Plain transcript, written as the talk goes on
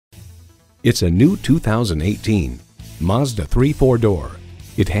It's a new 2018 Mazda 3 4-door.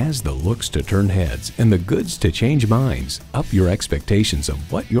 It has the looks to turn heads and the goods to change minds. Up your expectations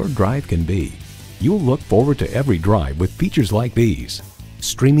of what your drive can be. You'll look forward to every drive with features like these: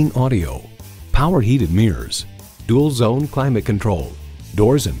 streaming audio, power heated mirrors, dual zone climate control,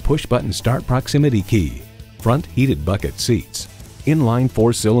 doors and push button start proximity key, front heated bucket seats, inline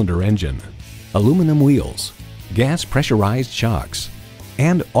 4-cylinder engine, aluminum wheels, gas pressurized shocks,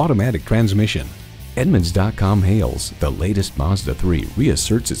 and automatic transmission. Edmunds.com hails the latest Mazda 3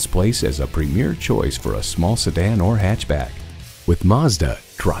 reasserts its place as a premier choice for a small sedan or hatchback. With Mazda,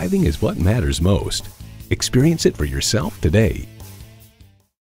 driving is what matters most. Experience it for yourself today.